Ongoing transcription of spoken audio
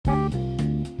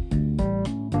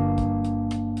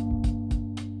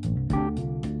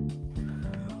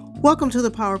Welcome to the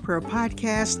Power Prayer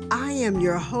Podcast. I am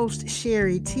your host,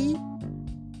 Sherry T,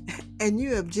 and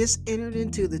you have just entered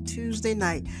into the Tuesday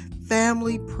night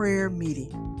family prayer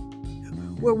meeting,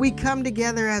 where we come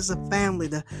together as a family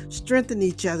to strengthen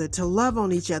each other, to love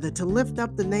on each other, to lift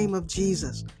up the name of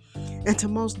Jesus, and to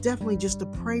most definitely just to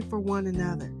pray for one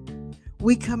another.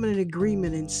 We come in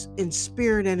agreement in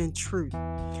spirit and in truth,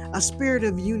 a spirit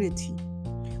of unity,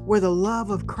 where the love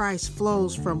of Christ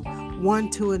flows from one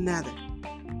to another.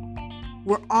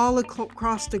 We're all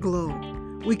across the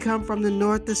globe. We come from the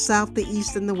north, the south, the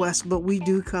east, and the west, but we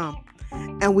do come.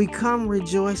 And we come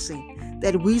rejoicing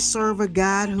that we serve a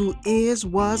God who is,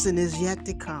 was, and is yet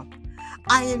to come.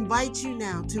 I invite you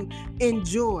now to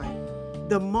enjoy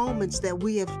the moments that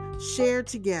we have shared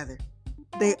together.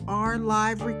 They are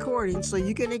live recordings, so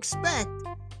you can expect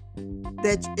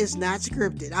that it's not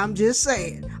scripted. I'm just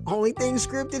saying. Only thing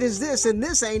scripted is this, and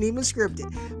this ain't even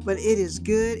scripted. But it is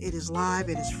good, it is live,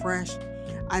 it is fresh.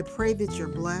 I pray that you're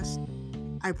blessed.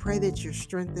 I pray that you're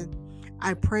strengthened.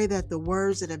 I pray that the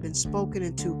words that have been spoken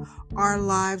into our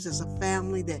lives as a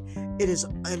family, that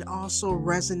it also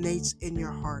resonates in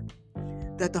your heart.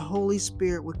 That the Holy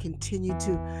Spirit will continue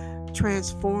to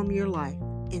transform your life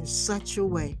in such a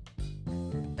way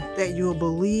that you'll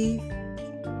believe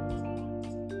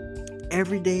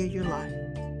every day of your life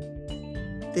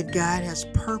that God has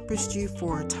purposed you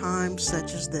for a time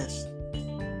such as this,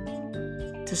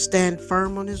 to stand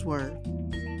firm on His word,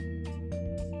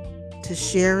 to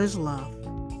share His love,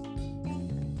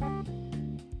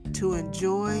 to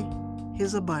enjoy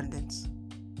His abundance,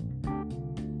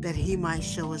 that He might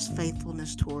show His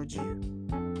faithfulness towards you.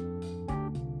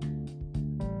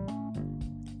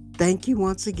 Thank you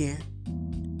once again,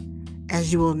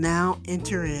 as you will now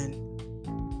enter in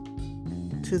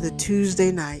to the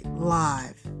Tuesday night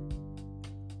live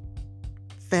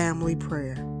family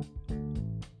prayer.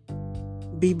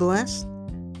 Be blessed.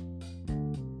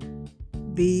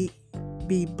 Be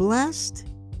blessed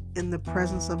in the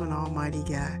presence of an almighty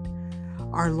God,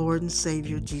 our Lord and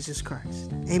Savior, Jesus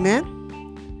Christ. Amen.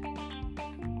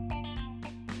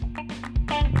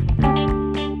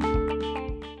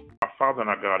 Our Father and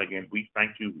our God, again, we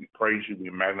thank you, we praise you, we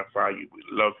magnify you, we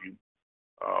love you.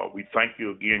 We thank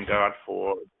you again, God,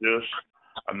 for just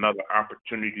another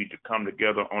opportunity to come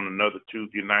together on another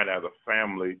Tuesday night as a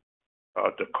family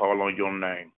to call on your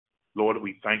name. Lord,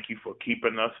 we thank you for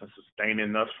keeping us and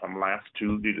sustaining us from last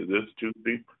Tuesday to this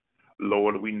Tuesday.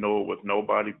 Lord, we know it was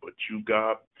nobody but you,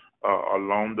 God.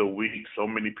 Along the week, so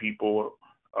many people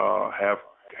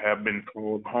have been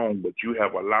called home, but you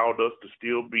have allowed us to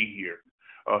still be here.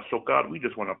 So, God, we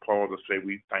just want to pause and say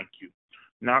we thank you.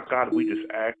 Now, God, we just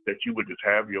ask that you would just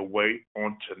have your way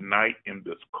on tonight in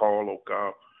this call, oh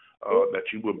God,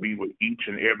 that you will be with each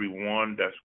and every one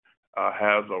that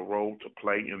has a role to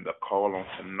play in the call on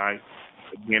tonight.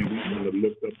 Again, we want to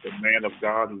lift up the man of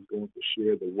God who's going to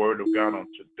share the word of God on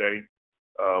today.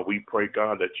 We pray,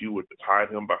 God, that you would hide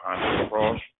him behind the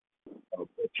cross,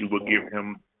 that you would give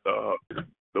him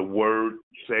the word,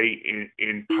 say,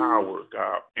 in power,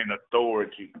 God, in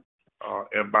authority,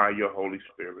 and by your Holy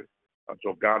Spirit.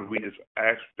 So, God, we just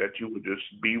ask that you would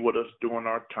just be with us during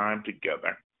our time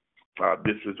together.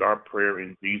 This is our prayer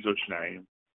in Jesus' name.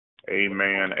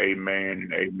 Amen, amen,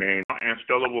 and amen. And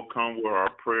Stella will come with our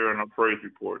prayer and our praise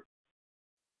report.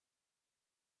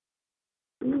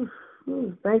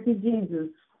 Thank you, Jesus,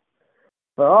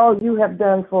 for all you have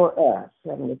done for us,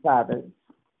 Heavenly Father.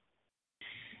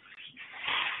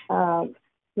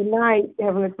 Tonight,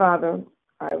 Heavenly Father,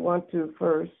 I want to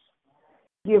first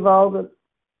give all the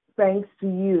thanks to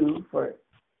you for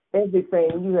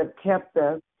everything. You have kept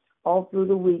us all through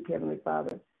the week, Heavenly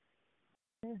Father.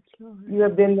 Yes, Lord. You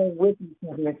have been there with us,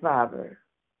 Heavenly Father.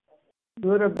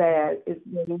 Good or bad, it's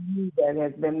been you that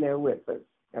has been there with us,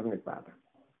 Heavenly Father.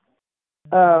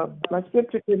 My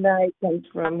scripture tonight comes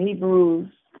from Hebrews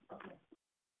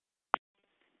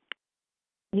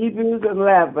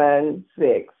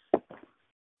 11:6.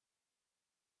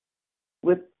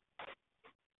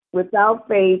 Without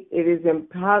faith, it is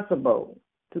impossible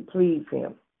to please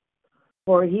him.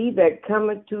 For he that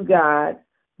cometh to God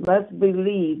must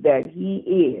believe that he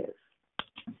is,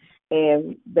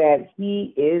 and that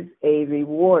he is a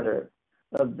rewarder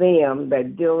of them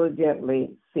that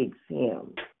diligently seeks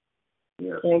him.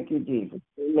 Yes. Thank you, Jesus.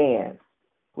 Amen.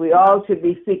 We all should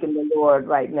be seeking the Lord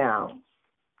right now,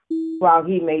 while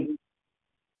he may be.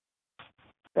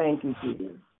 Thank you,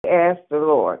 Jesus. Ask the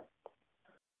Lord.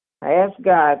 I ask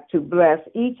God to bless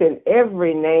each and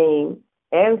every name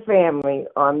and family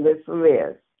on this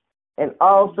list, and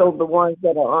also the ones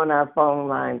that are on our phone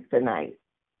lines tonight.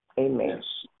 Amen. Yes.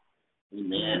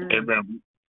 Amen. Amen.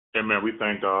 Amen. We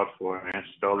thank God for Aunt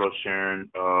Stella sharing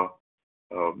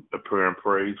the prayer and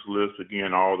praise list.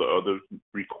 Again, all the other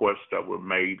requests that were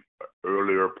made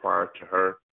earlier prior to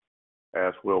her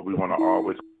as well. We want to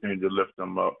always continue to lift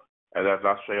them up. And as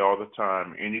I say all the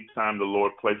time, anytime the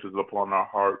Lord places upon our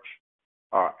hearts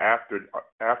after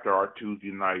our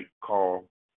Tuesday night call,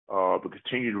 we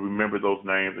continue to remember those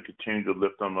names and continue to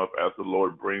lift them up as the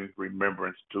Lord brings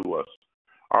remembrance to us.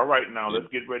 All right, now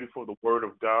let's get ready for the Word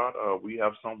of God. We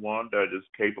have someone that is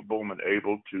capable and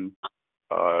able to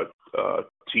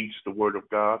teach the Word of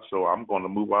God, so I'm going to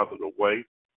move out of the way.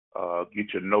 Get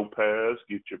your notepads,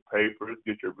 get your papers,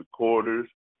 get your recorders,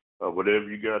 whatever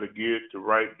you got to get to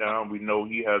write down. We know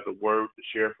he has a word to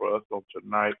share for us on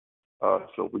tonight,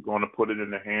 so we're going to put it in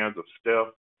the hands of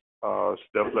Steph.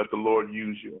 Steph, let the Lord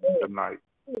use you tonight.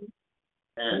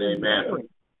 Amen.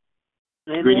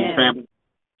 Greetings, family.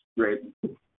 Great.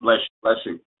 Bless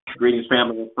you. Greetings,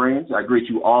 family and friends. I greet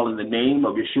you all in the name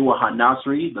of Yeshua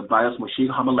HaNasri, the Bias Mashiach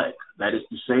HaMelech. That is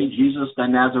to say, Jesus the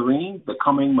Nazarene, the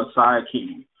coming Messiah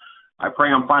King. I pray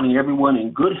I'm finding everyone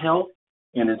in good health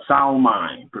and in sound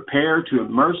mind, prepared to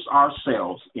immerse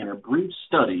ourselves in a brief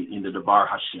study in the Devar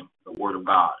Hashem, the Word of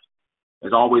God.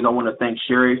 As always, I want to thank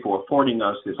Sherry for affording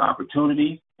us this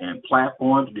opportunity and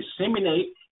platform to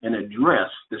disseminate and address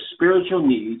the spiritual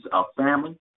needs of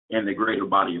family and the greater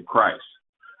body of Christ.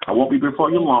 I won't be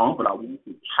before you long, but I want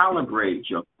to calibrate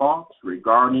your thoughts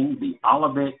regarding the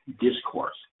Olivet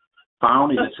Discourse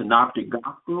found in the Synoptic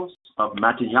Gospels of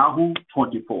Matthew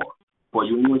 24. For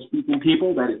you English-speaking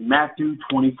people, that is Matthew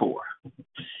 24,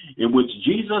 in which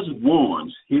Jesus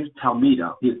warns his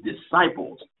Talmidah, his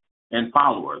disciples and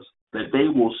followers, that they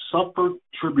will suffer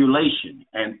tribulation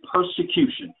and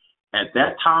persecution at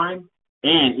that time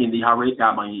and in the Haret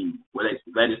Yamayim,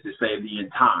 that is to say, the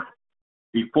end time,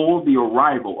 before the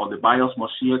arrival of the Bios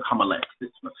Mashiach HaMelech,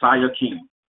 this Messiah King.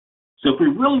 So if we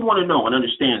really want to know and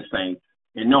understand things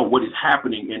and know what is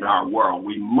happening in our world,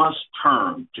 we must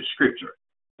turn to Scripture,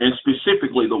 and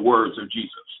specifically the words of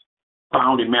Jesus,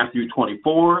 found in Matthew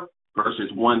 24,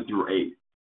 verses 1 through 8.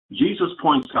 Jesus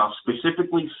points out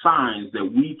specifically signs that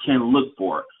we can look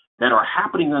for that are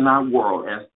happening in our world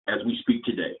as we speak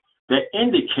today, that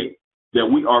indicate that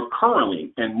we are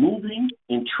currently and moving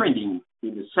and trending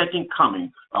in the second coming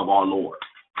of our Lord.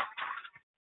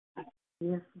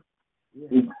 Yes.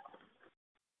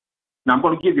 Now, I'm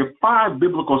going to give you 5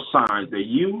 biblical signs that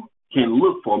you can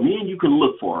look for, me and you can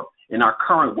look for in our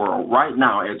current world right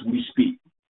now as we speak,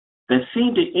 that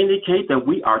seem to indicate that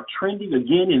we are trending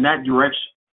again in that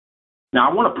direction. Now,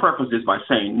 I want to preface this by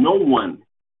saying no one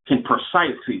can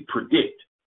precisely predict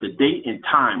the date and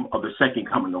time of the second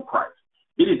coming of Christ.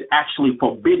 It is actually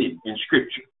forbidden in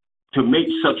Scripture to make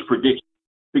such predictions,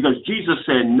 because Jesus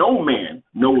said no man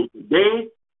knows the day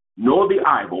nor the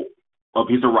hour of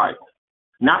his arrival,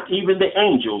 not even the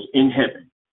angels in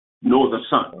heaven, nor the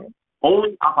Son.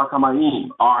 Only Apakamayim,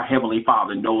 our Heavenly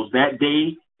Father, knows that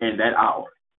day and that hour.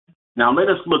 Now let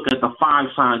us look at the 5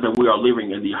 signs that we are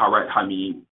living in the Haret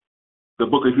Hamim. The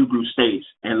book of Hebrews states,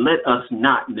 and let us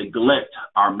not neglect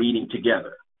our meeting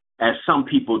together, as some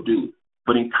people do,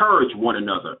 but encourage one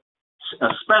another,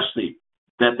 especially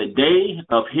that the day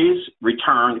of his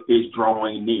return is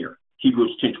drawing near.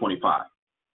 Hebrews 10:25.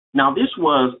 Now, this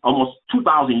was almost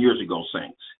 2,000 years ago,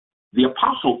 saints. The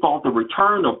apostle thought the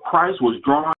return of Christ was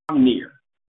drawing near.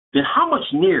 Then how much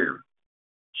nearer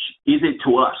is it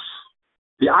to us?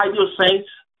 The ideal saints,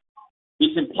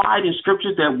 it's implied in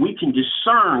Scripture that we can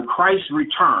discern Christ's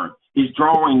return is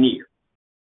drawing near.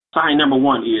 Sign number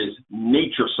 1 is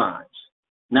nature signs.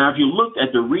 Now, if you look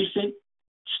at the recent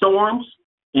storms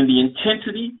and the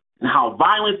intensity and how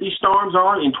violent these storms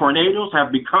are and tornadoes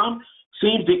have become,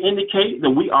 seems to indicate that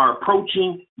we are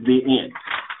approaching the end.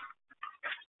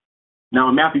 Now,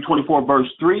 in Matthew 24, verse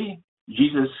 3,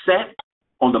 Jesus sat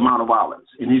on the Mount of Olives,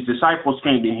 and his disciples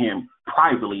came to him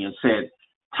privately and said,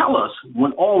 tell us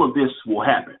when all of this will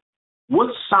happen. What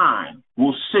sign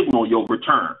will signal your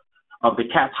return of the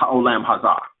Kat HaOlam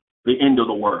Hazah, the end of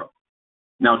the world?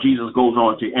 Now, Jesus goes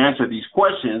on to answer these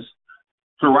questions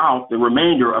throughout the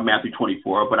remainder of Matthew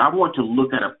 24, but I want to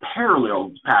look at a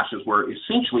parallel passage where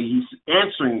essentially he's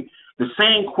answering the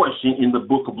same question in the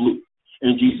book of Luke.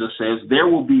 And Jesus says, there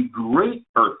will be great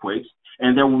earthquakes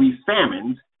and there will be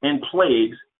famines and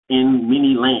plagues in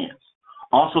many lands.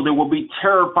 Also, there will be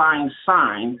terrifying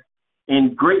signs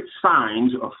and great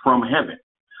signs from heaven.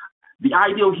 The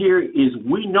ideal here is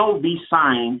we know these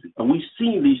signs and we've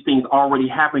seen these things already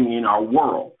happening in our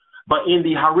world. But in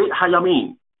the Haret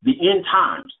Hayamim, the end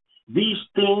times, these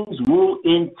things will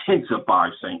intensify,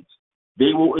 saints.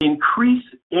 They will increase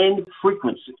in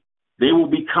frequency. They will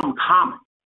become common.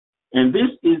 And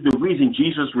this is the reason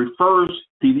Jesus refers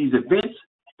to these events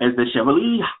as the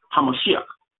Chevali HaMashiach.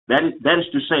 That is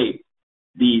to say,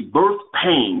 the birth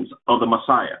pains of the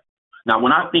Messiah. Now,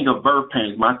 when I think of birth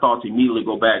pains, my thoughts immediately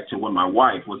go back to when my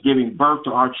wife was giving birth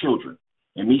to our children,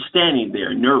 and me standing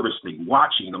there nervously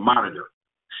watching the monitor,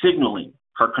 signaling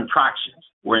her contractions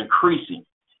were increasing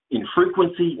in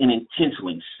frequency and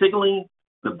intensity, signaling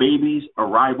the baby's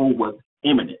arrival was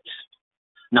imminent.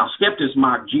 Now, skeptics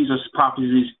mock Jesus'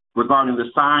 prophecies regarding the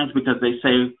signs because they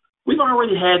say, we've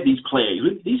already had these plagues.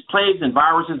 These plagues and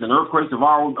viruses and earthquakes have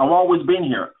always been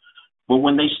here. But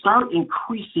when they start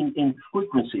increasing in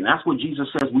frequency, that's what Jesus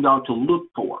says we ought to look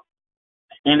for.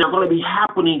 And they're going to be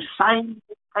happening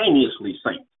simultaneously,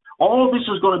 saints. All this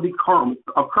is going to be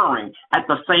occurring at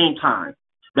the same time.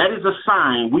 That is a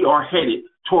sign we are headed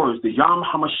towards the Yom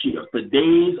HaMashiach, the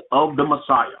days of the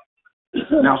Messiah.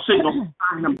 Now, signal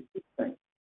sign number 16.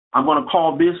 I'm going to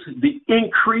call this the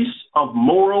increase of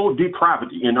moral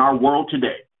depravity in our world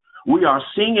today. We are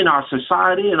seeing in our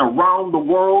society and around the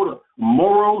world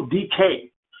moral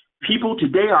decay. People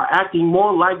today are acting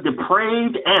more like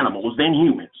depraved animals than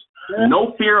humans.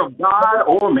 No fear of God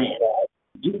or man.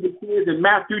 Jesus says in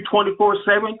Matthew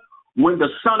 24:7, when the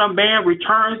Son of Man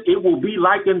returns, it will be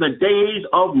like in the days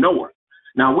of Noah.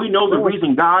 Now, we know the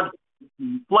reason God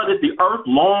flooded the earth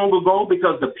long ago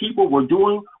because the people were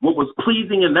doing what was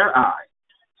pleasing in their eyes.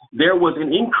 There was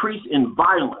an increase in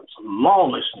violence,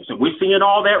 lawlessness, and we're seeing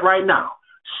all that right now.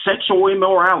 Sexual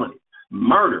immorality,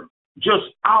 murder, just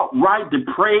outright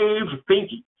depraved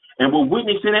thinking. And we're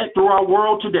witnessing that through our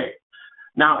world today.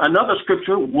 Now, another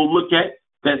scripture we'll look at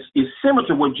that is similar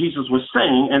to what Jesus was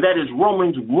saying, and that is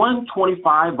Romans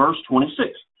 1:25, verse 26.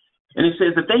 And it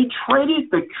says that they traded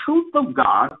the truth of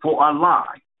God for a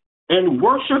lie and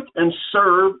worshiped and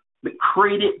served the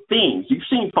created things. You've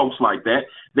seen folks like that.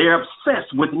 They're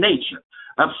obsessed with nature,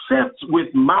 obsessed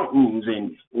with mountains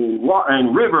and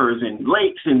rivers and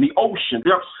lakes and the ocean.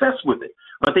 They're obsessed with it,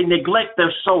 but they neglect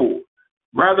their soul.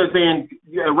 Rather than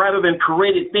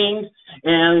created things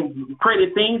and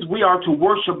created things, we are to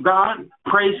worship God,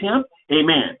 praise Him,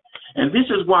 amen. And this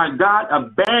is why God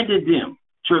abandoned them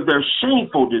to their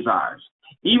shameful desires.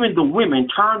 Even the women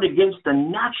turned against the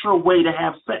natural way to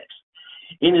have sex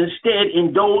and instead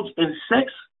indulged in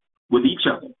sex with each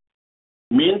other.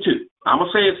 Men too. I'm going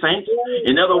to say it, saints.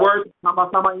 In other words,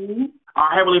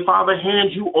 our Heavenly Father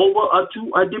hands you over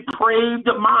to a depraved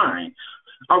mind,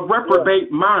 a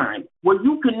reprobate mind, where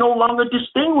you can no longer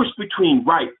distinguish between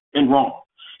right and wrong.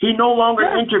 He no longer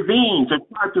intervenes and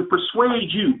tries to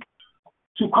persuade you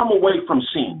to come away from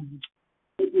sin.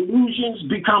 The illusions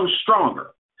become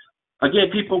stronger.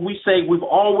 Again, people, we say we've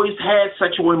always had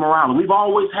sexual immorality. We've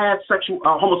always had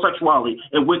homosexuality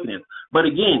and wickedness. But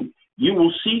again, you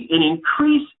will see an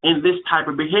increase in this type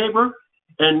of behavior,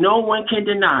 and no one can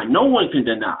deny. No one can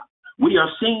deny. We are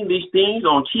seeing these things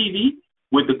on TV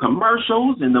with the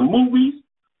commercials and the movies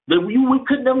that we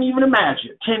couldn't even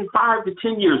imagine 5 to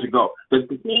 10 years ago. The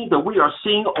things that we are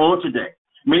seeing on today.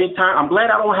 Many times, I'm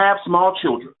glad I don't have small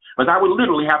children, but I would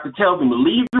literally have to tell them to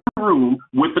leave the room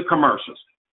with the commercials.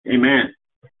 Amen.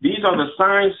 These are the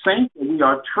signs, saints, that we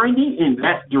are trending in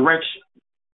that direction.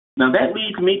 Now, that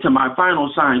leads me to my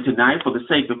final sign tonight for the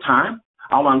sake of time.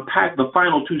 I'll unpack the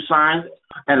final two signs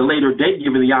at a later date,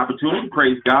 given the opportunity.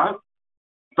 Praise God.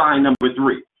 Sign number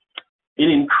 3. An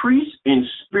increase in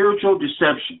spiritual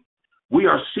deception. We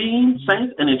are seeing,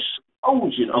 saints, an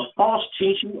explosion of false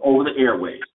teaching over the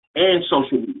airwaves and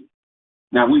social media.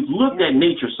 Now, we've looked at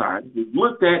nature science. We've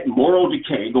looked at moral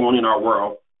decay going in our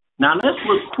world. Now, let's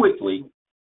look quickly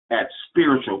at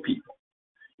spiritual people.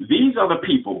 These are the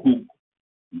people who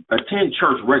attend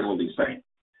church regularly, saints,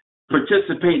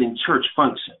 participate in church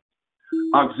function,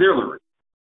 auxiliary,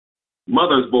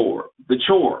 mother's board, the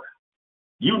chore.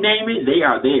 You name it, they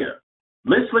are there.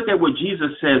 Let's look at what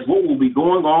Jesus says, what will be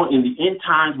going on in the end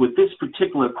times with this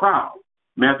particular crowd.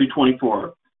 Matthew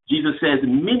 24, Jesus says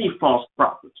many false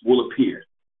prophets will appear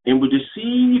and will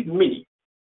deceive many.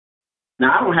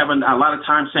 Now, I don't have a lot of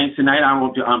time, saints, tonight. I don't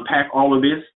want to unpack all of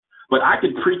this, but I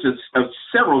could preach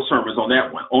several sermons on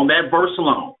that one, on that verse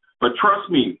alone. But trust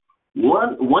me,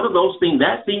 one of those things,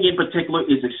 that thing in particular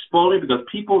is exploding because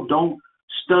people don't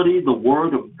study the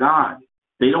Word of God.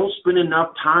 They don't spend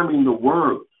enough time in the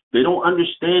Word. They don't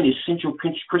understand essential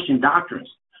Christian doctrines.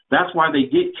 That's why they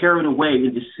get carried away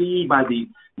and deceived by the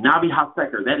Navi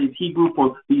HaSeker, that is Hebrew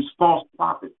for these false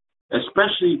prophets,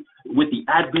 especially with the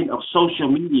advent of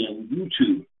social media and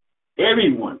YouTube.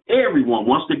 Everyone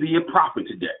wants to be a prophet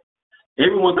today.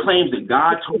 Everyone claims that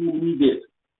God told me this.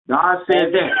 God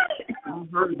said that. I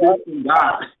heard this from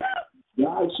God.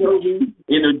 God showed me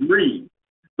in a dream.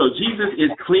 So Jesus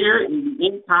is clear in the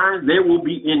end times there will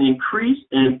be an increase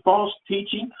in false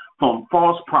teaching from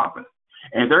false prophets.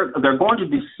 And they're going to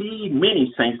deceive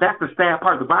many saints. That's the sad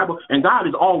part of the Bible. And God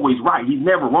is always right. He's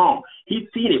never wrong. He's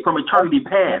seen it from eternity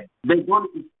past. They're going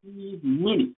to deceive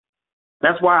many.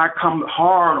 That's why I come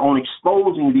hard on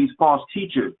exposing these false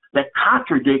teachers that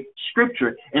contradict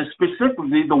Scripture and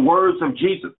specifically the words of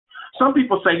Jesus. Some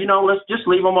people say, let's just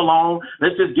leave them alone.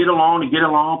 Let's just get along and get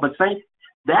along. But saints,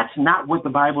 that's not what the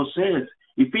Bible says.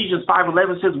 Ephesians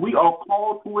 5:11 says we are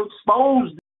called to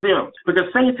expose them.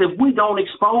 Because saints, if we don't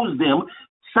expose them,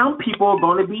 some people are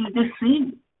going to be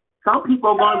deceived. Some people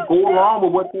are going to go along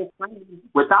with what they're saying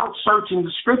without searching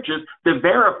the Scriptures to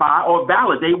verify or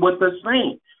validate what they're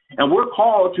saying. And we're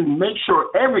called to make sure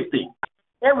everything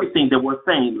that we're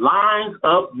saying lines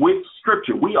up with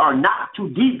Scripture. We are not to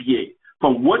deviate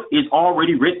from what is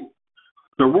already written.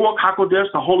 The Ruach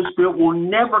HaKodesh, the Holy Spirit, will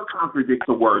never contradict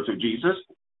the words of Jesus,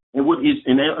 which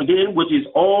is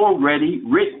already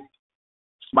written.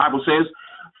 The Bible says,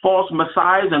 false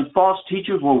messiahs and false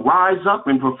teachers will rise up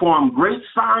and perform great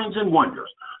signs and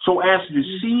wonders, so as to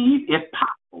deceive, if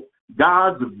possible,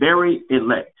 God's very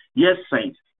elect. Yes,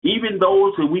 saints, even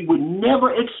those that we would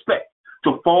never expect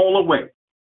to fall away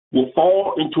will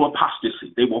fall into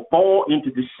apostasy. They will fall into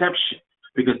deception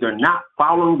because they're not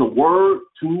following the word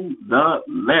to the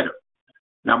letter.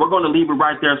 Now, we're going to leave it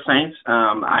right there, saints.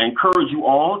 I encourage you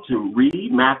all to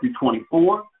read Matthew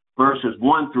 24, verses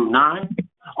 1 through 9.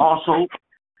 Also,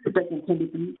 2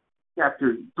 Timothy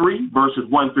chapter 3, verses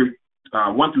 1 through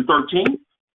 13,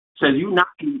 says you not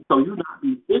be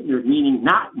ignorant, meaning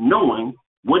not knowing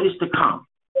what is to come.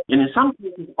 And in some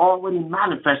cases, already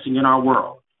manifesting in our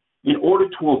world, in order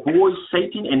to avoid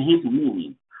Satan and his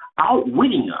minions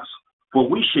outwitting us, for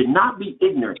we should not be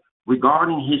ignorant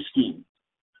regarding his schemes.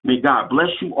 May God bless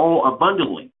you all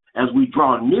abundantly as we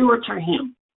draw nearer to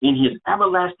him in his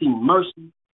everlasting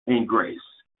mercy and grace.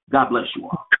 God bless you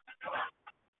all.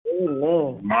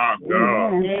 Amen. My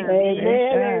God.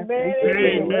 Amen.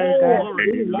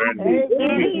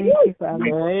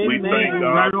 We thank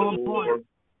God for.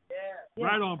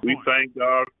 Right on point. We thank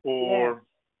God for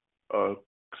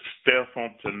Steph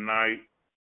on tonight,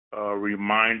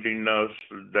 reminding us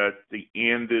that the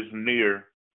end is near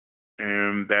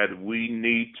and that we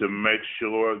need to make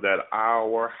sure that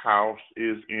our house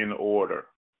is in order.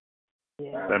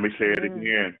 Yeah. Let me say it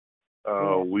again.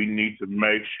 We need to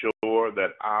make sure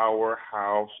that our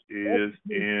house is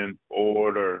in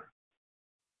order.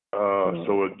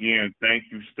 So again, thank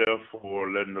you, Steph, for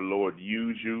letting the Lord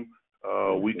use you.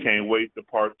 We can't wait to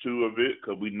part 2 of it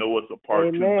because we know it's a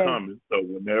part 2 coming. So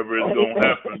whenever it's going to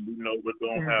happen, we know it's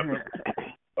going to happen.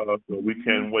 So we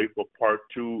can't wait for part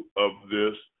 2 of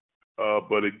this.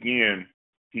 But again,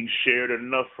 he shared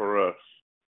enough for us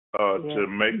to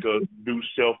make us do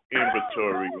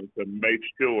self-inventory and to make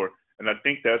sure. And I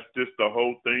think that's just the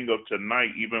whole thing of tonight,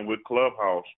 even with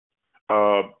Clubhouse.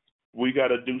 We got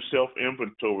to do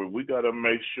self-inventory. We got to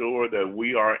make sure that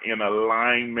we are in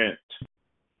alignment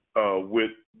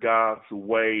with God's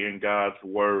way and God's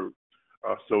word.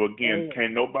 So again,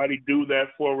 can nobody do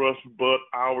that for us but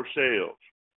ourselves?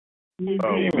 We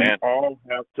all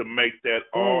have to make that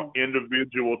all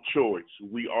individual choice.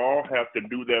 We all have to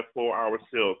do that for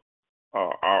ourselves.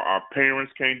 Our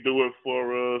parents can't do it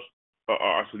for us.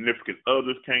 Our significant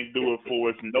others can't do it for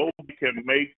us. Nobody can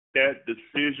make that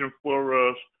decision for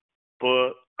us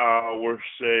but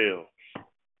ourselves.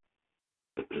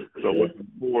 So it's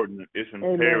important, it's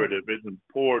imperative, it's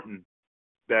important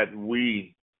that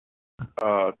we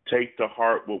take to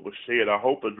heart what was said. I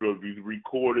hope it will be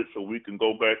recorded so we can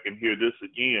go back and hear this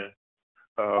again.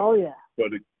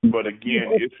 But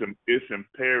again, it's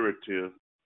imperative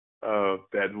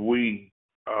that we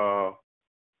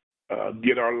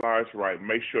get our lives right,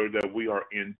 make sure that we are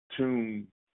in tune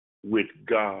with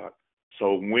God.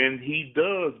 So when he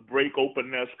does break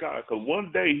open that sky, because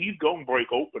one day he's going to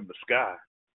break open the sky.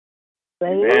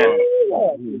 One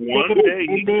day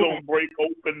he's going to break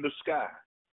open the sky.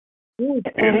 And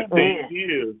the thing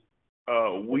is,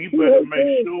 we better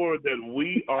make sure that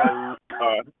we are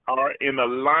in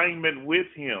alignment with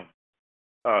him.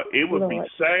 It would be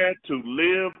sad to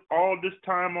live all this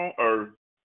time on earth,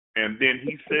 and then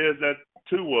he says that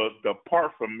to us,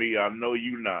 depart from me, I know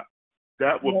you not.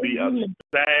 That would be a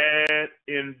sad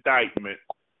indictment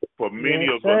for many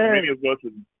of us. Many of us,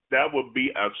 that would be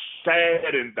a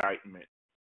sad indictment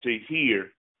to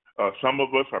hear. Some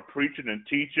of us are preaching and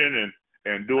teaching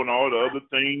and doing all the other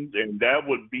things, and that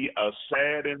would be a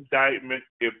sad indictment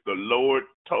if the Lord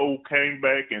came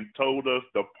back and told us,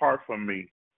 depart from me,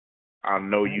 I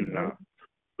know you not.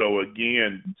 So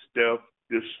again, Steph,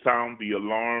 just sound the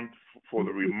alarm for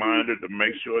the reminder to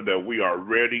make sure that we are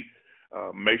ready.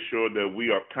 Make sure that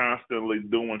we are constantly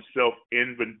doing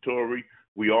self-inventory.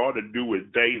 We ought to do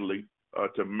it daily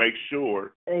to make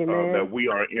sure that we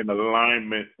are in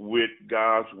alignment with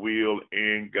God's will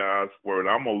and God's word.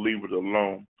 I'm going to leave it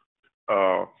alone.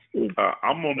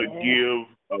 I'm going to give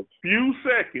a few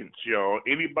seconds, y'all.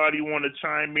 Anybody want to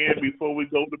chime in before we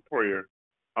go to prayer?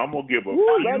 I'm going to give a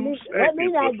few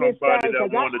seconds for somebody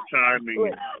that want to chime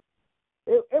in.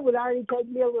 It would already take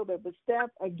me a little bit, but Steph,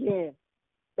 again,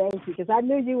 thank you, because I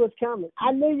knew you was coming.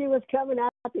 I knew you was coming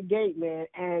out the gate, man,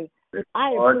 and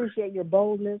I appreciate your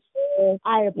boldness.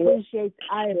 I appreciate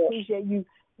you,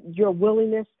 your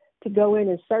willingness to go in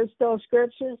and search those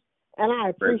scriptures, and I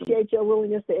appreciate your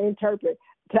willingness to interpret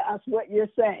to us what you're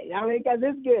saying. I mean, because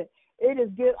it's good. It is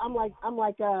good. I'm like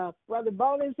Brother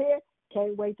Bonus here.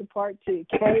 Can't wait to part 2.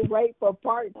 Can't wait for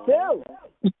part 2.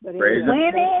 But Praise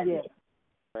God.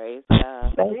 Praise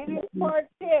God. Part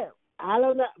 2. I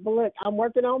don't know, but look, I'm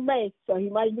working on May, so he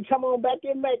might come on back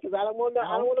in May because I don't want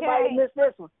nobody to miss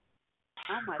this one.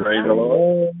 Oh my Praise the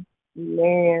Lord.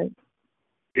 Man.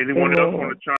 Anyone else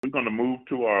want to chime? We're going to move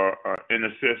to our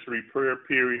intercessory prayer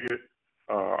period.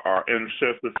 Our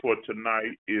intercessors for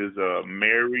tonight is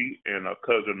Mary and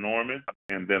cousin Norman,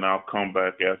 and then I'll come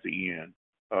back at the end.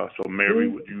 So, Mary,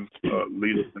 would you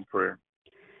lead us in prayer?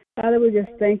 Father, we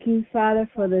just thank you, Father,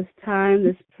 for this time,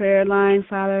 this prayer line,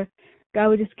 Father.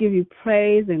 God, we just give you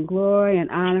praise and glory and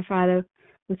honor, Father.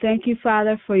 We thank you,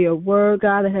 Father, for your word,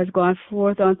 God, that has gone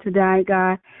forth on tonight,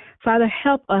 God. Father,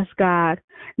 help us, God,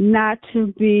 not to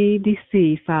be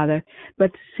deceived, Father,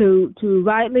 but to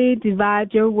rightly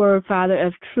divide your word, Father,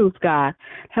 of truth, God.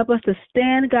 Help us to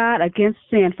stand, God, against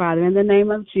sin, Father, in the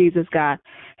name of Jesus, God.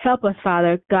 Help us,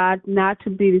 Father, God, not to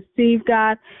be deceived,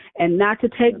 God, and not to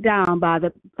take down,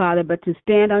 Father, but to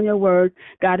stand on your word,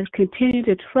 God, to continue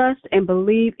to trust and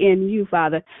believe in you,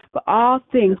 Father. For all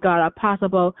things, God, are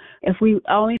possible if we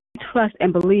only trust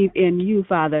and believe in you,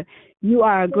 Father. You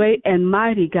are a great and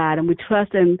mighty God, and we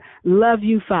trust and love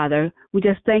you, Father. We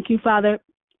just thank you, Father,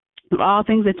 for all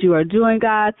things that you are doing,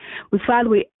 God. Father,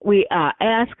 we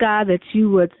ask, God, that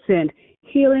you would send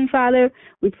healing, Father.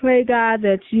 We pray, God,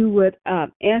 that you would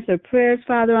answer prayers,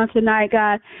 Father, on tonight,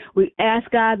 God. We ask,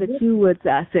 God, that you would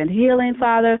send healing,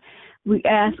 Father. We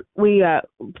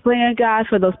praying, God,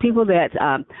 for those people that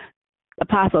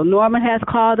Apostle Norman has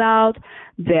called out,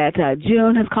 that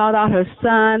June has called out her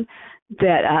son,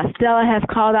 that Stella has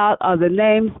called out the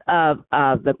names of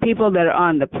the people that are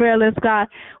on the prayer list, God.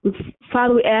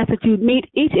 Father, we ask that you meet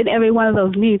each and every one of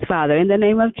those needs, Father, in the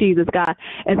name of Jesus, God,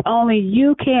 as only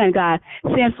you can, God.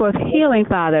 Send forth healing,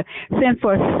 Father. Send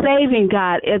forth saving,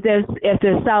 God, if there's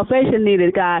salvation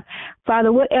needed, God.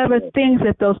 Father, whatever things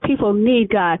that those people need,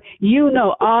 God, you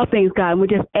know all things, God. And we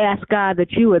just ask, God,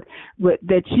 that you would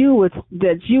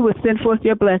send forth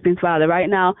your blessings, Father, right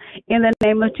now, in the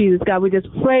name of Jesus, God. We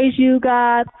just praise you,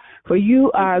 God, for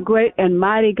you are a great and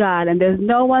mighty God, and there's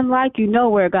no one like you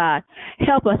nowhere, God.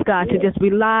 Help us, God, to just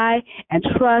rely and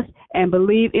trust and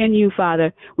believe in you,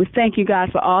 Father. We thank you,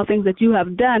 God, for all things that you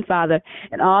have done, Father,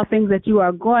 and all things that you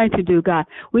are going to do, God.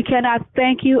 We cannot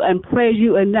thank you and praise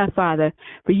you enough, Father,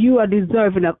 for you are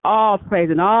deserving of all praise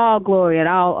and all glory and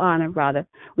all honor, Father.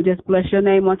 We just bless your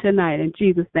name on tonight. In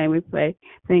Jesus' name we pray.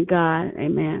 Thank God.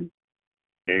 Amen.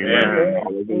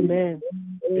 Amen. Amen.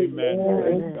 Amen.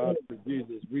 Praise God for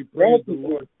Jesus. We praise the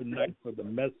Lord tonight for the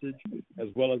message as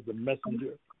well as the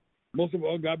messenger. Most of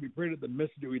all, God, we pray that the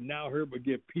message that we now heard will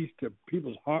give peace to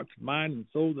people's hearts, minds, and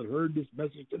souls that heard this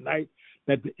message tonight,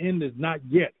 that the end is not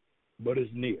yet, but is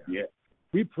near. Yeah.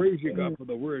 We praise you, God, for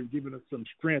the word, giving us some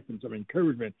strength and some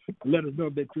encouragement to let us know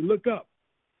that you look up,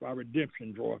 for our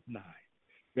redemption draweth nigh.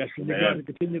 We ask you, God, to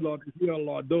continue, Lord, to heal,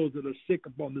 Lord, those that are sick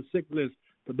upon the sick list,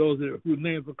 for those whose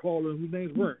names were called and whose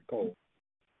names weren't called.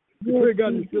 We pray,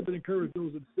 God, that you encourage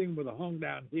those that sing with a hung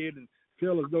down head and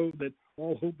feel as though that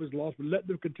all hope is lost, but let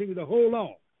them continue to hold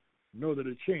on. Know that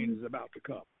a change is about to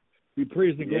come. We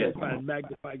praise and glorify and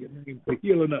magnify your name for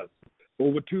healing us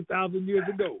over 2,000 years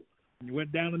ago. When you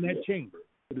went down in that chamber,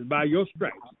 it is by your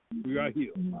stripes we are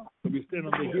healed. So we stand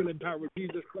on the healing power of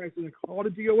Jesus Christ and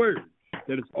according to your word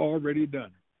that it's already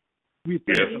done. We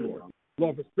thank you,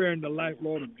 Lord, for sparing the life,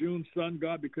 Lord, of June's son,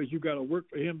 God, because you got a work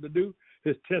for him to do.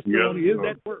 His testimony is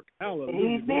that work.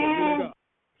 Hallelujah. God.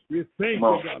 We thank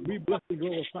you, God. We bless and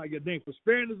glorify your name for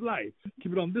sparing his life.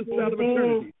 Keep it on this side of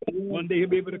eternity. One day he'll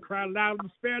be able to cry loud and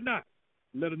spare not.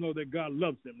 Let him know that God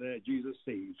loves him and that Jesus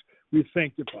saves. We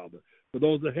thank you, Father. For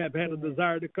those that have had a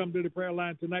desire to come to the prayer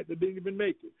line tonight that didn't even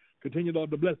make it, continue,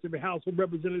 Lord, to bless every household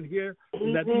represented here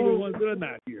and that even ones that are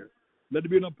not here. Let there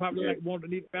be no poverty, like want to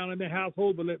need found in their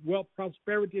household, but let wealth,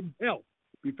 prosperity, and health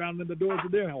be found in the doors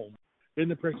of their home. In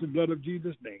the precious blood of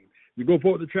Jesus' name. You go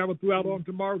forward to travel throughout on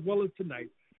tomorrow as well as tonight.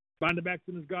 Find the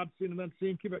accidents, God seen and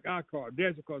unseen. Keep an eye cars,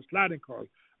 desert cars, sliding cars,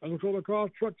 uncontrolled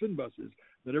cars, trucks, and buses.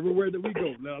 That everywhere that we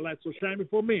go, let our light so shine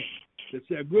before men that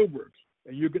say good works,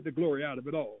 and you get the glory out of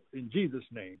it all. In Jesus'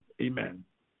 name, amen.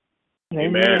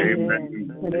 Amen.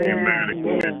 Amen.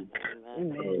 Amen.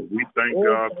 Amen. We thank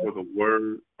God for the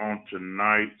word on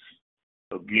tonight.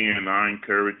 Again, I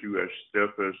encourage you, as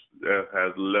Steph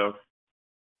has left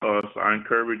us, I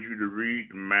encourage you to read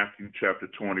Matthew chapter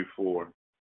 24,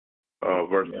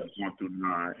 verses 1 through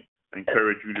 9. I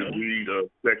encourage you to read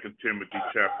 2 Timothy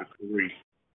chapter 3.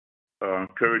 I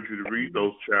encourage you to read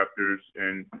those chapters,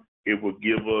 and it will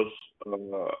give us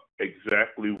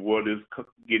exactly what is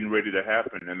getting ready to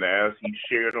happen. And as he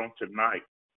shared on tonight,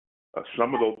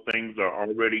 some of those things are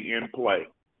already in play.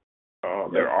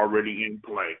 They're already in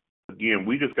play. Again,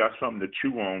 we just got something to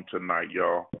chew on tonight,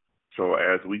 y'all. So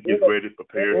as we get ready to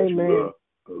prepare to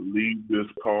leave this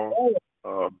call,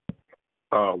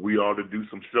 we ought to do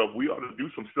some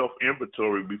self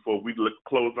inventory before we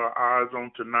close our eyes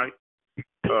on tonight.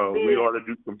 We ought to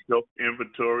do some self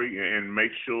inventory and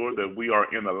make sure that we are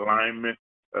in alignment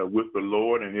with the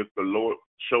Lord. And if the Lord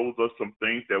shows us some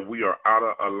things that we are out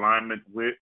of alignment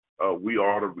with, we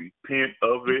ought to repent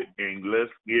of it and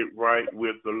let's get right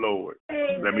with the Lord.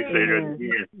 Let me say that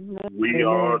again. We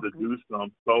ought to do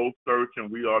some soul searching.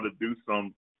 We ought to do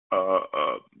some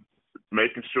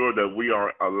making sure that we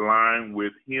are aligned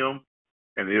with Him.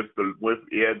 And as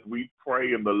we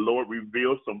pray and the Lord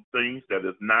reveals some things that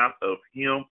is not of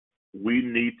Him, we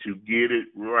need to get it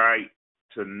right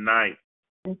tonight.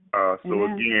 So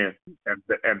again,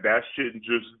 and that shouldn't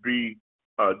just be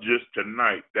just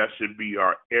tonight. That should be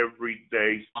our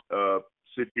everyday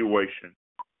situation.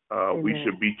 We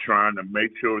should be trying to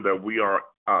make sure that we are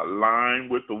aligned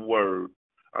with the Word,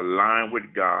 aligned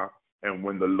with God, and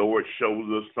when the Lord shows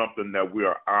us something that we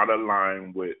are out of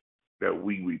line with, that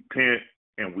we repent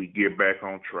and we get back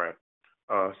on track.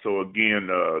 So again,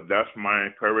 that's my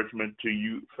encouragement to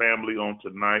you, family, on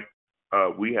tonight.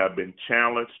 We have been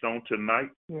challenged on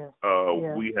tonight.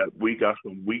 We got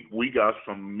some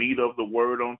meat of the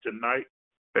word on tonight,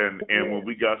 and when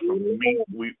we got some meat,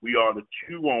 we ought to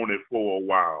chew on it for a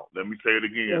while. Let me say it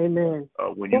again.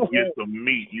 When you get some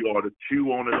meat, you ought to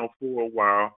chew on it for a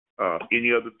while.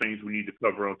 Any other things we need to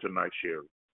cover on tonight, Sherry?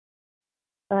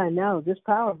 No, just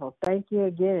powerful. Thank you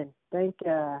again. Thank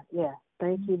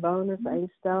you, Bonus, A.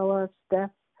 Stella,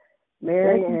 Steph,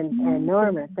 Mary, and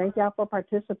Norman. Thank y'all for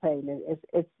participating.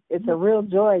 It's a real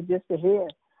joy just to hear,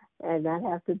 and not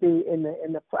have to be in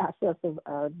the process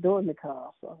of doing the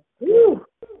call. So,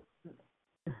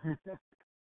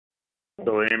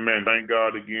 so amen. Thank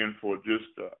God again for just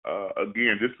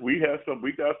we got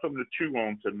something to chew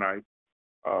on tonight.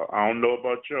 I don't know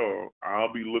about y'all.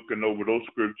 I'll be looking over those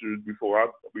scriptures before I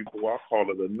call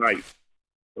it a night.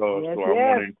 So I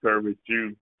want to encourage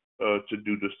you to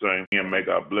do the same. And may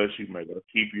God bless you. May God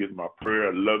keep you is my prayer.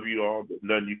 I love you all. There's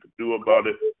nothing you can do about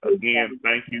it. Again,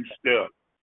 thank you, Steph,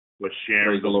 for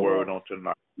sharing the word on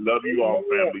tonight. Love you all,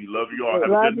 family. Love you all.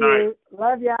 Have a good night.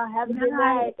 Love y'all. Have a good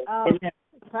night.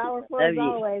 Powerful as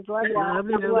always. Love y'all. Love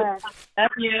you.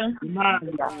 Good night.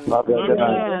 Love you. Good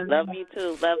night. Love you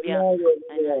too. Love y'all.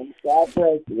 God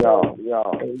bless y'all.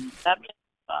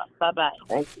 Bye-bye.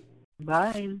 Thank you.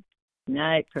 Bye.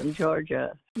 Night from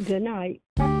Georgia. Good night.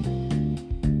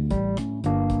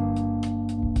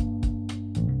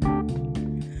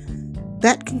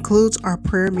 That concludes our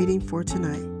prayer meeting for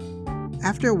tonight.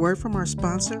 After a word from our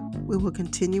sponsor, we will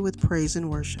continue with praise and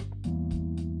worship.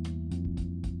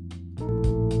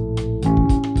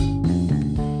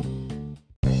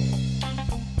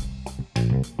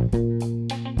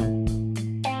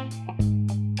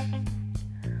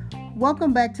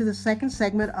 Welcome back to the second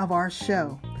segment of our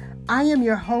show. I am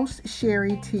your host,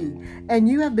 Sherry T., and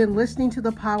you have been listening to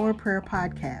the Power Prayer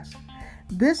Podcast.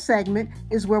 This segment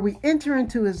is where we enter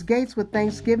into His gates with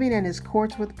thanksgiving and His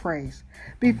courts with praise.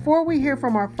 Before we hear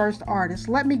from our first artist,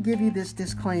 let me give you this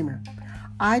disclaimer.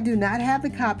 I do not have the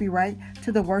copyright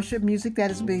to the worship music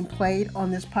that is being played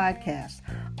on this podcast.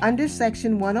 Under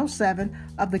Section 107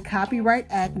 of the Copyright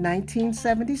Act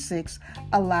 1976,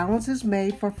 allowance is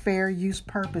made for fair use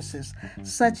purposes,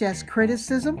 such as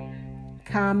criticism,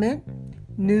 comment,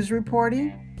 news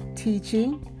reporting,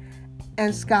 teaching,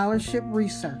 and scholarship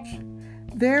research.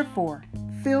 Therefore,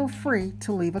 feel free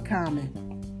to leave a comment.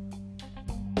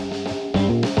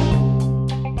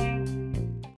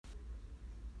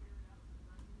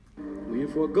 We're here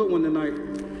for a good one tonight.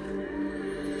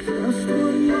 Just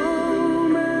one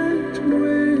moment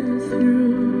with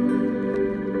you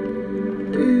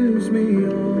gives me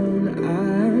all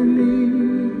I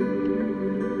need.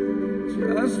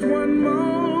 Just one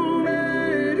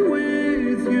moment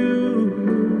with you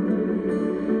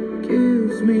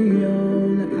gives me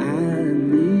all I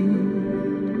need.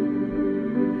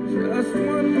 Just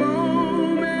one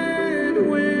moment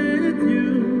with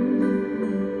you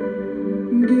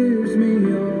gives me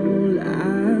all I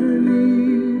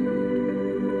need.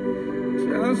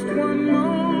 Just one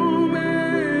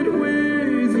moment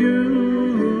with you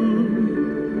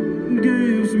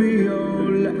gives me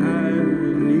all I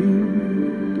need.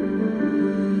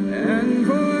 And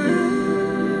forever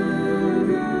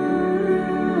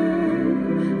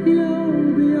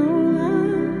you'll be all I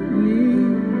need.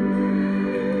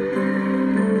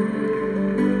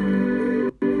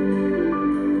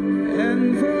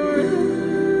 And forever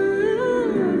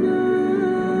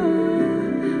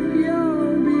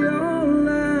you'll be all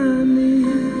I need.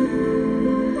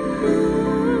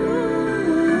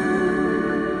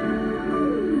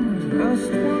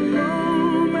 Just one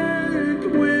moment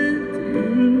with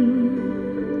you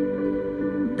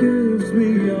gives me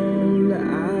all I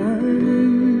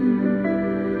need.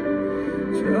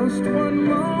 Just one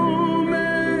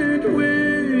moment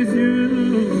with you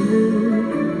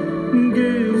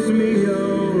gives me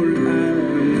all I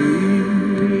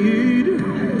need.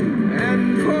 And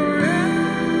forever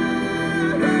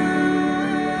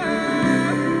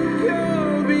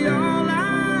you'll be all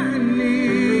I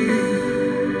need.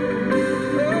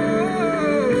 Oh,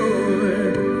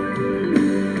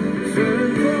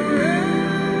 and forever,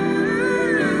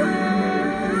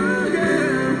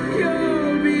 yeah,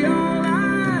 you'll be all I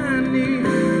need.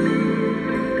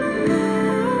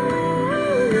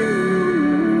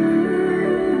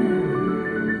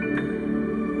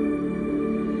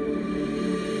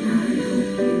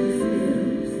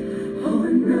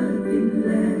 On nothing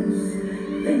less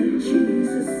than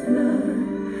Jesus' blood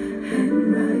and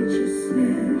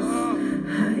righteousness.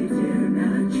 I dare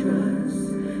not trust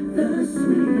the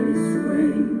sweetest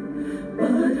frame,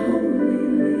 but wholly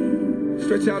lean.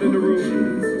 Stretch out in the room.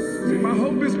 Say, my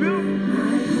hope is built.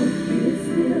 My hope is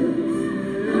built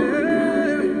on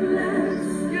nothing less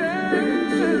than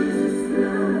Jesus'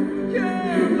 blood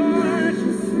and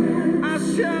righteousness. I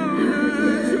shall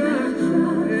not trust,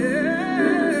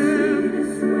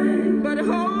 but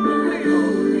wholly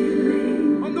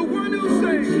on the one who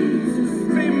saves.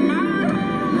 Say, my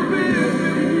hope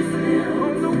is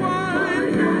on the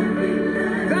one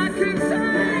that can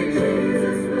save.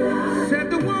 Said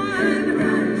the one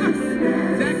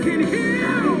that can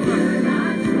heal.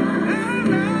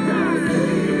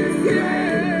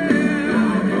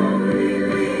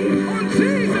 On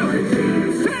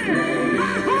Jesus. Say,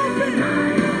 my hope is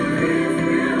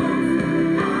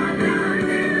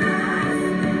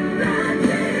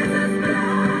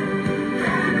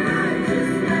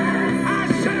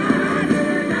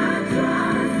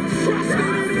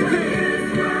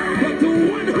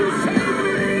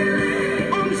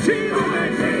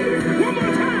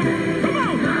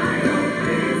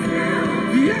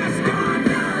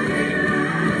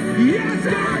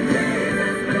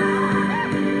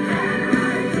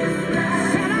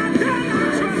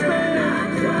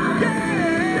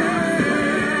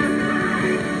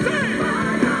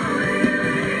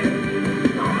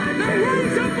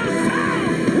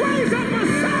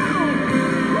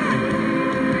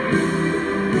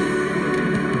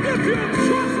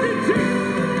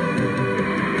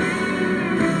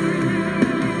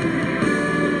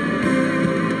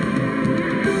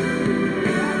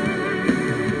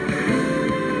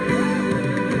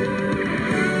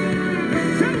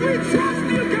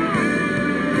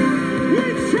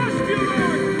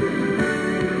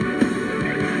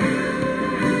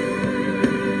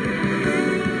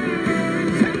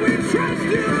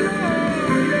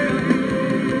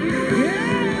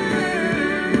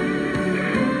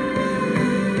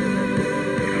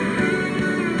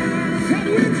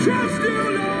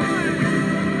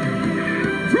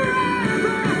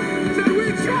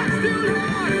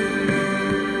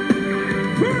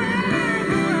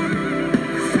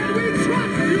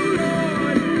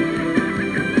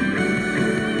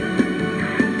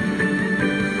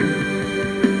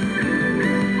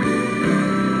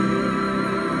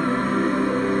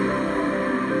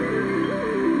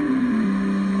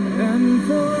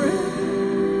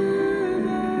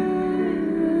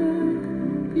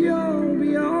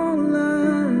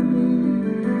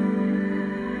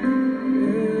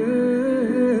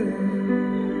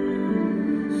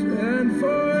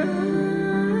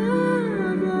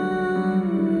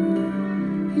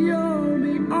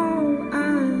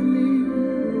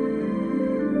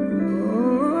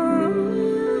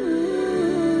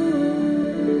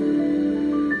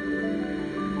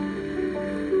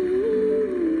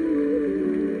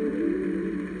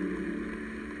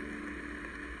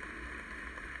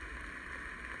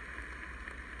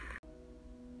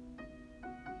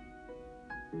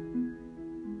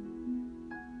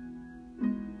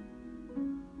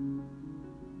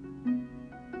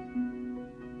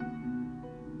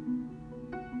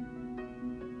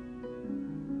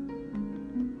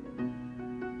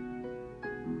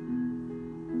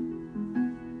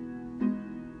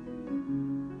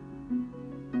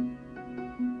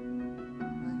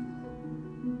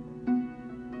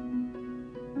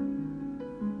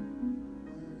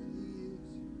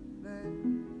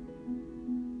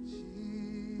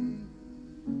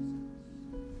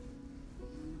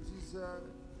deserve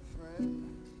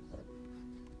praise.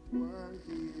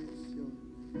 Worthy is your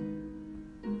name.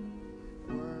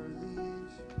 Worthy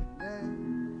is your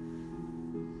name.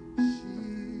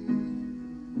 Jesus,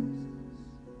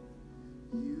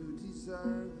 you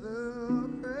deserve the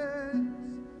praise.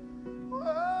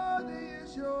 Worthy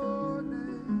is your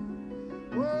name.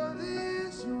 Worthy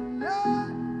is your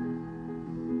name.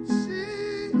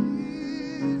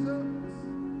 Jesus,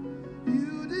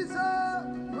 you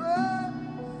deserve praise.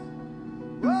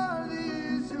 Worthy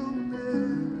is your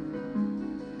name.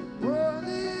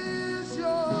 Worthy is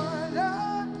your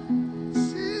name.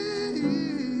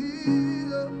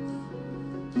 Jesus,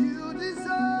 you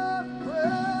deserve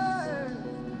praise.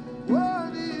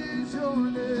 Worthy is your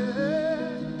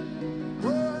name.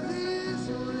 Worthy is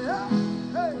your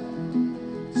name. Hey.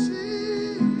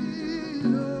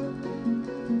 Jesus,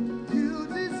 you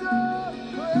deserve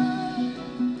praise.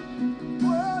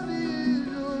 Worthy is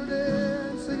your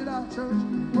name. Sing it out,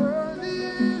 church. Worthy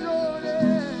is your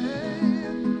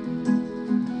name.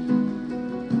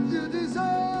 You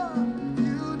deserve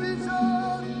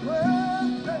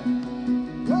praise.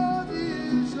 Worthy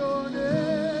is your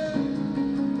name.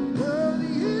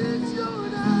 Worthy is your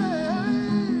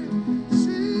name.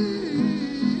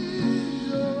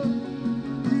 Jesus,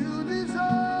 you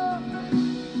deserve.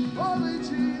 Holy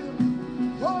Jesus,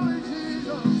 holy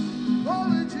Jesus,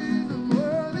 holy Jesus,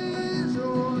 worthy is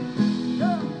your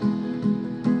name.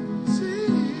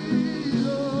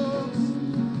 Jesus,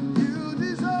 you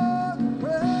deserve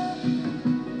praise.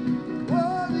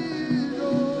 Worthy is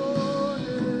your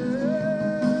name.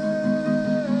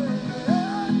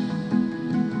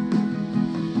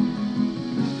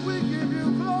 We give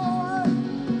you glory.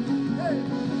 Hey,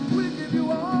 we give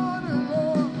you honor,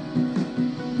 Lord.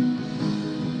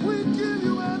 We give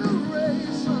you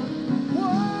adoration.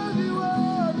 Worthy,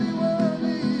 worthy,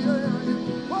 worthy are you.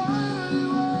 Worthy,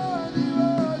 worthy,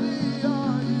 worthy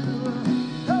are you.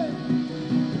 Hey,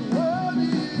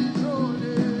 worthy is your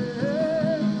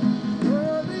name.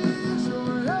 Worthy is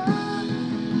your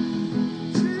name.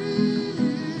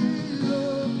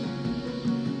 Jesus,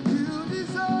 you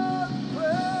deserve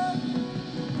praise.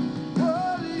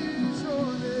 Worthy is your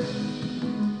name.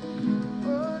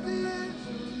 Worthy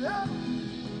is your name.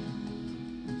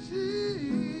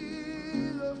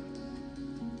 Jesus,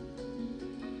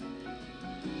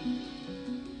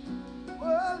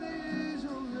 worthy is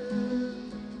your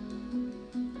name.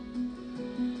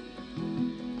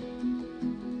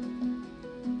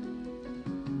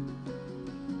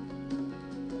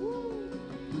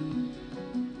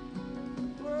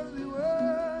 Worthy,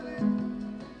 worthy,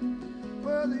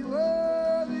 worthy,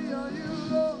 worthy are you,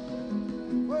 Lord.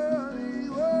 Worthy,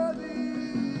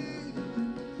 worthy.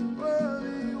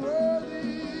 Worthy,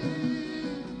 worthy,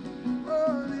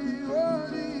 worthy,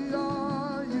 worthy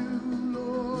are you,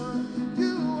 Lord.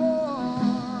 You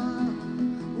are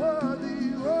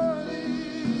worthy,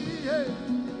 worthy, yeah.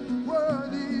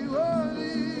 Worthy,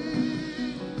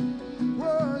 worthy,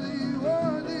 worthy,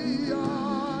 worthy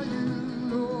are you,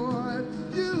 Lord.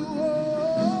 You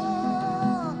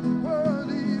are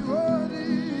worthy,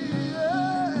 worthy,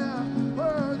 yeah.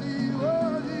 Worthy,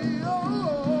 worthy,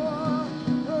 oh.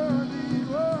 Worthy,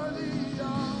 worthy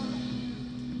are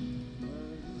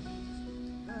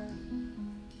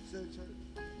say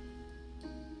church.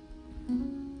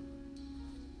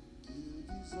 You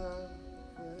deserve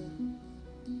praise.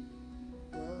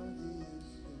 Worthy is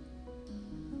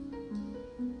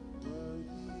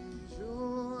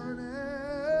your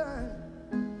name.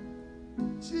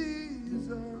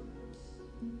 Jesus,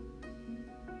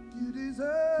 you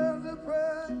deserve the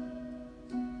praise.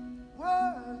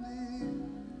 Worthy.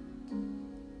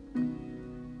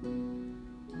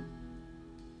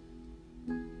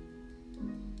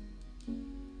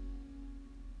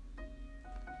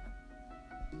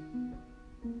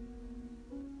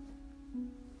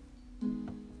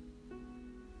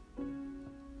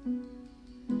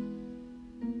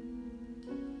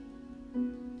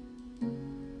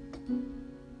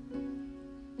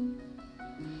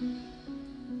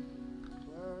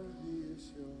 Worthy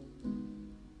is your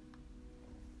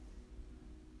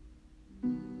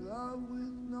love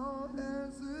with no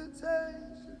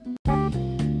hesitation.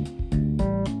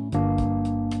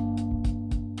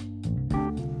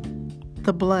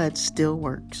 The blood still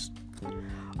works.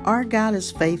 Our God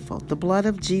is faithful. The blood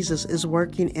of Jesus is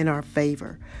working in our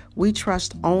favor. We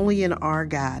trust only in our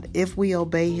God. If we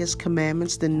obey his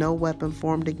commandments, then no weapon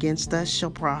formed against us shall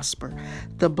prosper.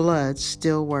 The blood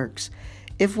still works.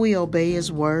 If we obey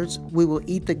his words, we will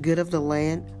eat the good of the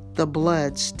land. The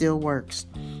blood still works.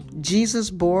 Jesus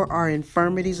bore our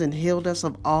infirmities and healed us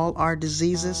of all our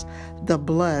diseases. The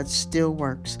blood still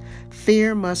works.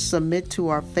 Fear must submit to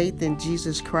our faith in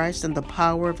Jesus Christ and the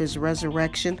power of his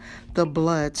resurrection. The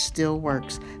blood still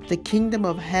works. The kingdom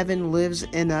of heaven lives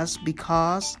in us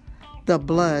because the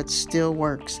blood still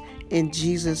works. In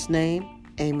Jesus' name,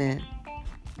 amen.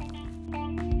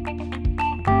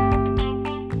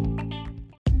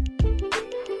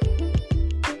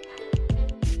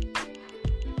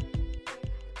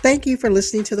 Thank you for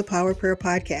listening to the Power Prayer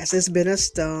Podcast. It's been a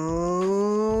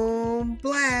stone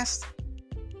blast.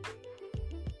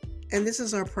 And this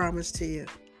is our promise to you.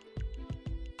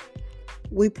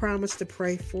 We promise to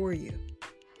pray for you,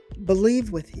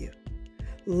 believe with you,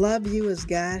 love you as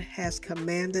God has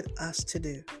commanded us to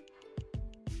do.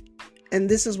 And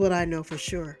this is what I know for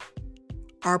sure.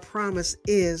 Our promise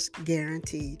is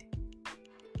guaranteed.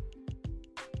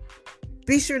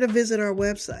 Be sure to visit our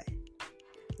website,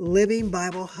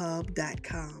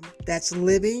 livingbiblehub.com. That's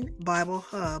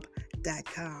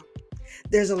livingbiblehub.com.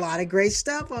 There's a lot of great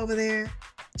stuff over there.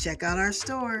 Check out our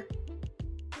store.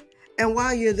 And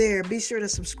while you're there, be sure to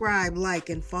subscribe, like,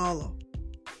 and follow.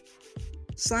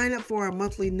 Sign up for our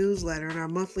monthly newsletter and our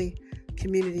monthly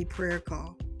community prayer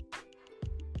call.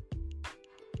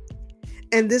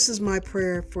 And this is my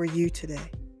prayer for you today,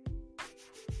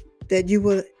 that you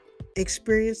will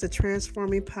experience the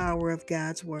transforming power of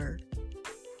God's Word.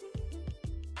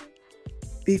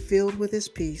 Be filled with his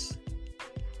peace,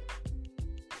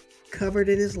 covered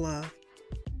in his love,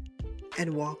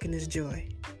 and walk in his joy.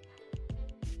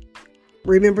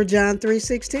 Remember John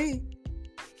 3:16.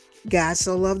 God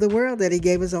so loved the world that he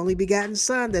gave his only begotten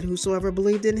Son, that whosoever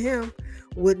believed in him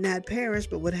would not perish,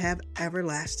 but would have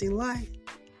everlasting life.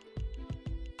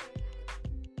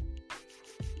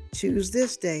 Choose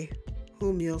this day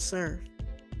whom you'll serve.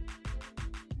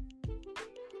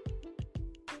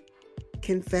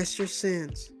 Confess your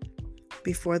sins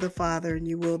before the Father and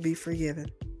you will be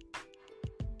forgiven.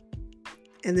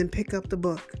 And then pick up the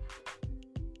book.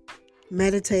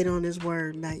 Meditate on his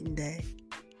word night and day.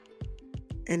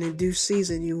 And in due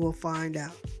season you will find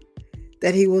out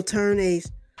that he will turn a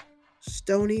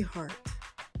stony heart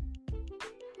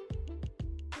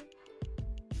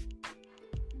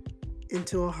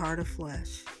into a heart of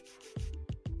flesh.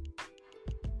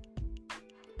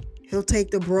 He'll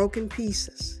take the broken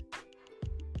pieces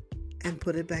and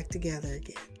put it back together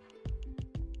again.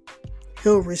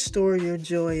 He'll restore your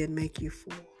joy and make you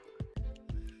full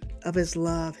of his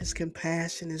love, his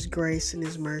compassion, his grace, and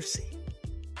his mercy.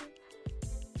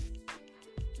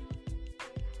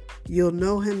 You'll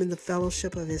know him in the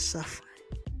fellowship of his suffering.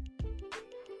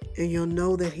 And you'll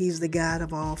know that he's the God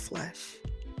of all flesh.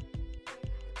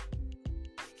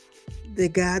 The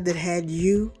God that had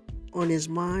you on his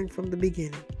mind from the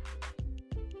beginning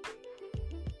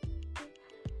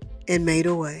and made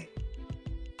a way.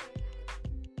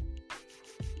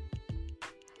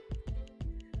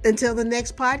 Until the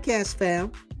next podcast,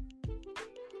 fam,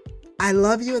 I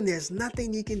love you and there's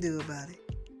nothing you can do about it.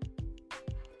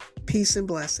 Peace and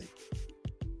blessing.